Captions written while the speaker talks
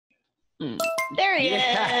There he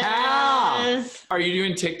is. Are you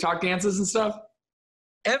doing TikTok dances and stuff?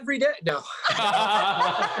 Every day? No.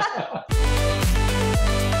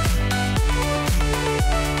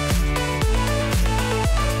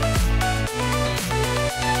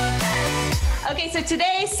 Okay, so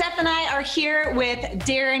today Seth and I are here with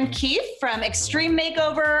Darren Keefe from Extreme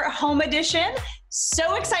Makeover Home Edition.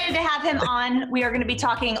 So excited to have him on. We are going to be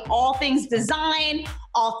talking all things design,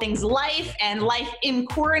 all things life, and life in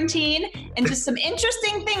quarantine, and just some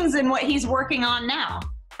interesting things in what he's working on now.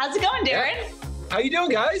 How's it going, Darren? Yeah. How you doing,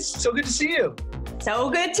 guys? So good to see you.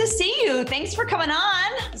 So good to see you. Thanks for coming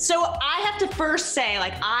on. So I have to first say,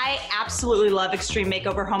 I absolutely love Extreme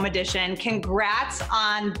Makeover Home Edition. Congrats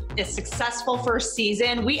on a successful first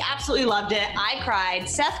season. We absolutely loved it. I cried.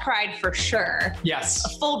 Seth cried for sure. Yes.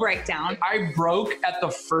 A full breakdown. I broke at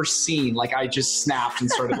the first scene. I just snapped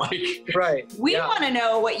and started Right. We want to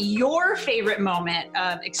know what your favorite moment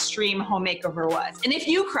of Extreme Home Makeover was, and if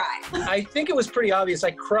you cried. I think it was pretty obvious.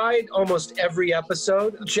 I cried almost every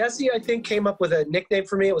episode. Jesse, I think, came up with a nickname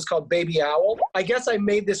for me. It was called Baby Owl. I guess I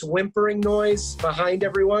made this whimpering noise behind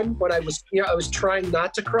everyone when I was, I was trying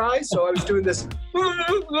not to cry. So I was doing this.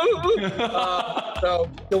 So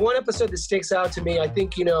the one episode that sticks out to me, I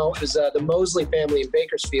think, it was the Mosley family in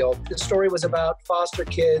Bakersfield. The story was about foster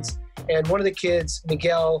kids. And one of the kids,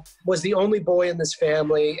 Miguel, was the only boy in this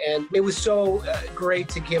family. And it was so great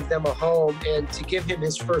to give them a home and to give him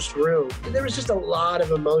his first room. And there was just a lot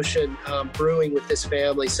of emotion brewing with this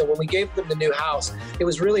family. So when we gave them the new house, it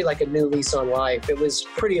was really like a new lease on life. It was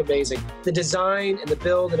pretty amazing. The design and the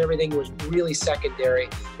build and everything was really secondary.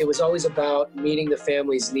 It was always about meeting the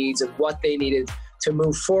family's needs and what they needed to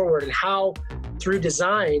move forward and how through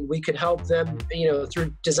design we could help them,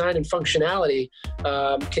 through design and functionality,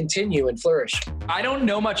 continue and flourish. I don't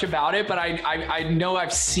know much about it, but I know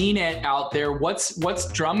I've seen it out there. What's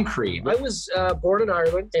Drumcree? I was born in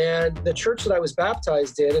Ireland, and the church that I was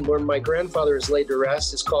baptized in and where my grandfather is laid to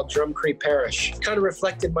rest is called Drumcree Parish. It kind of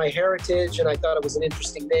reflected my heritage, and I thought it was an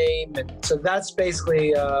interesting name. And so that's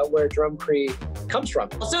basically where Drumcree comes from.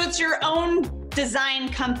 So it's your own design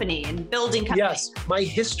company and building company. Yes. My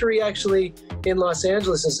history actually in Los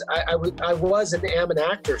Angeles is I was and am an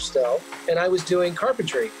actor still, and I was doing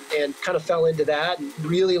carpentry and kind of fell into that and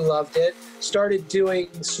really loved it. Started doing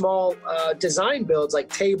small design builds like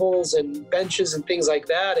tables and benches and things like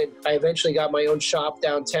that. And I eventually got my own shop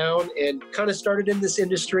downtown and kind of started in this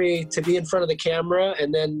industry to be in front of the camera.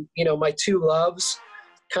 And then, my two loves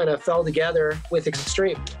kind of fell together with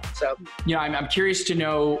Extreme. So, I'm curious to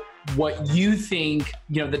know what you think,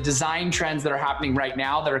 the design trends that are happening right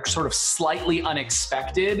now that are sort of slightly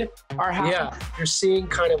unexpected are happening. Yeah, you're seeing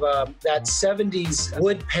kind of that 70s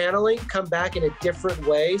wood paneling come back in a different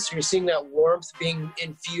way. So you're seeing that warmth being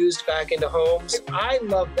infused back into homes. I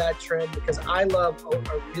love that trend because I love a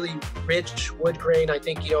really rich wood grain. I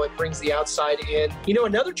think, it brings the outside in.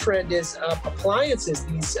 Another trend is appliances,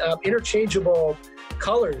 these interchangeable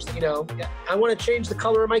colors. I want to change the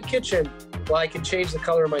color of my kitchen. Well, I can change the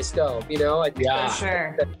color of my stove, For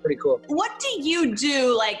sure. That's pretty cool. What do you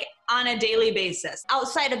do on a daily basis?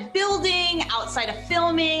 Outside of building, outside of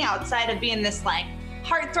filming, outside of being this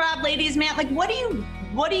heartthrob ladies man,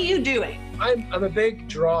 what are you doing? I'm a big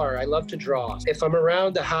drawer. I love to draw. If I'm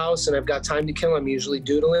around the house and I've got time to kill, I'm usually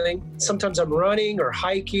doodling. Sometimes I'm running or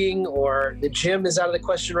hiking, or the gym is out of the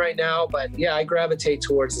question right now. But yeah, I gravitate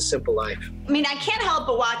towards the simple life. I can't help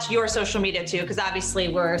but watch your social media too, because obviously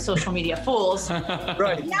we're social media fools.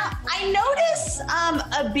 Right. Now, I notice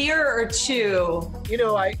a beer or two.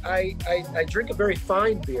 I drink a very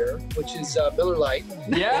fine beer, which is Miller Lite.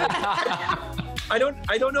 Yeah. I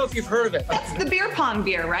don't know if you've heard of it. That's the beer pong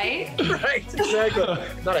beer, right? Right, exactly.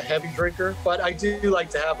 Not a heavy drinker, but I do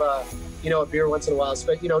like to have a beer once in a while.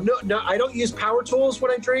 But no, I don't use power tools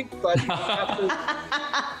when I drink. But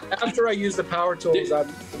after I use the power tools,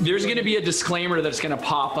 there's going to be a disclaimer that's going to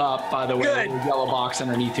pop up, by the way, a little yellow box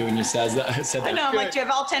underneath you, and you said that. I know. I'm do you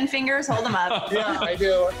have all 10 fingers? Hold them up. Yeah, I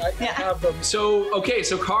do. I have them. So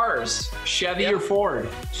cars, Chevy or Ford?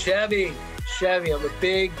 Chevy. I'm a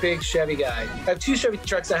big Chevy guy. I have two Chevy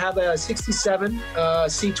trucks. I have a 67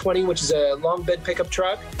 C20, which is a long bed pickup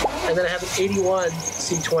truck. And then I have an 81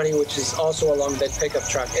 C20, which is also a long bed pickup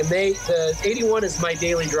truck. And the 81 is my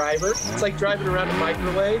daily driver. It's like driving around a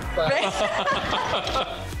microwave, but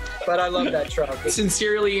I love that truck.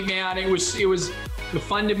 Sincerely, man, it was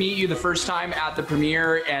fun to meet you the first time at the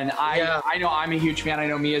premiere, and I know I'm a huge fan. I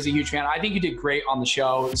know Mia's a huge fan. I think you did great on the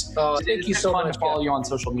show. Thank you so much. Fun to follow you on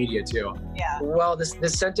social media too. Yeah. Well, the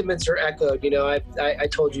sentiments are echoed. I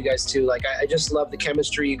told you guys too. I just love the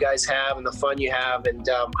chemistry you guys have and the fun you have, and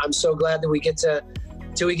I'm so glad that we get to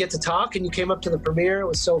till we get to talk, and you came up to the premiere. It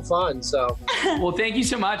was so fun. So, well, thank you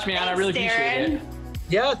so much, man. Thanks, I really appreciate Darren. it.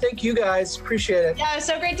 Yeah, thank you guys. Appreciate it. Yeah, it was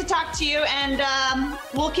so great to talk to you, and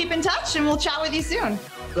we'll keep in touch, and we'll chat with you soon.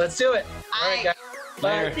 Let's do it. All right, guys.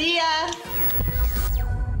 Bye. See ya.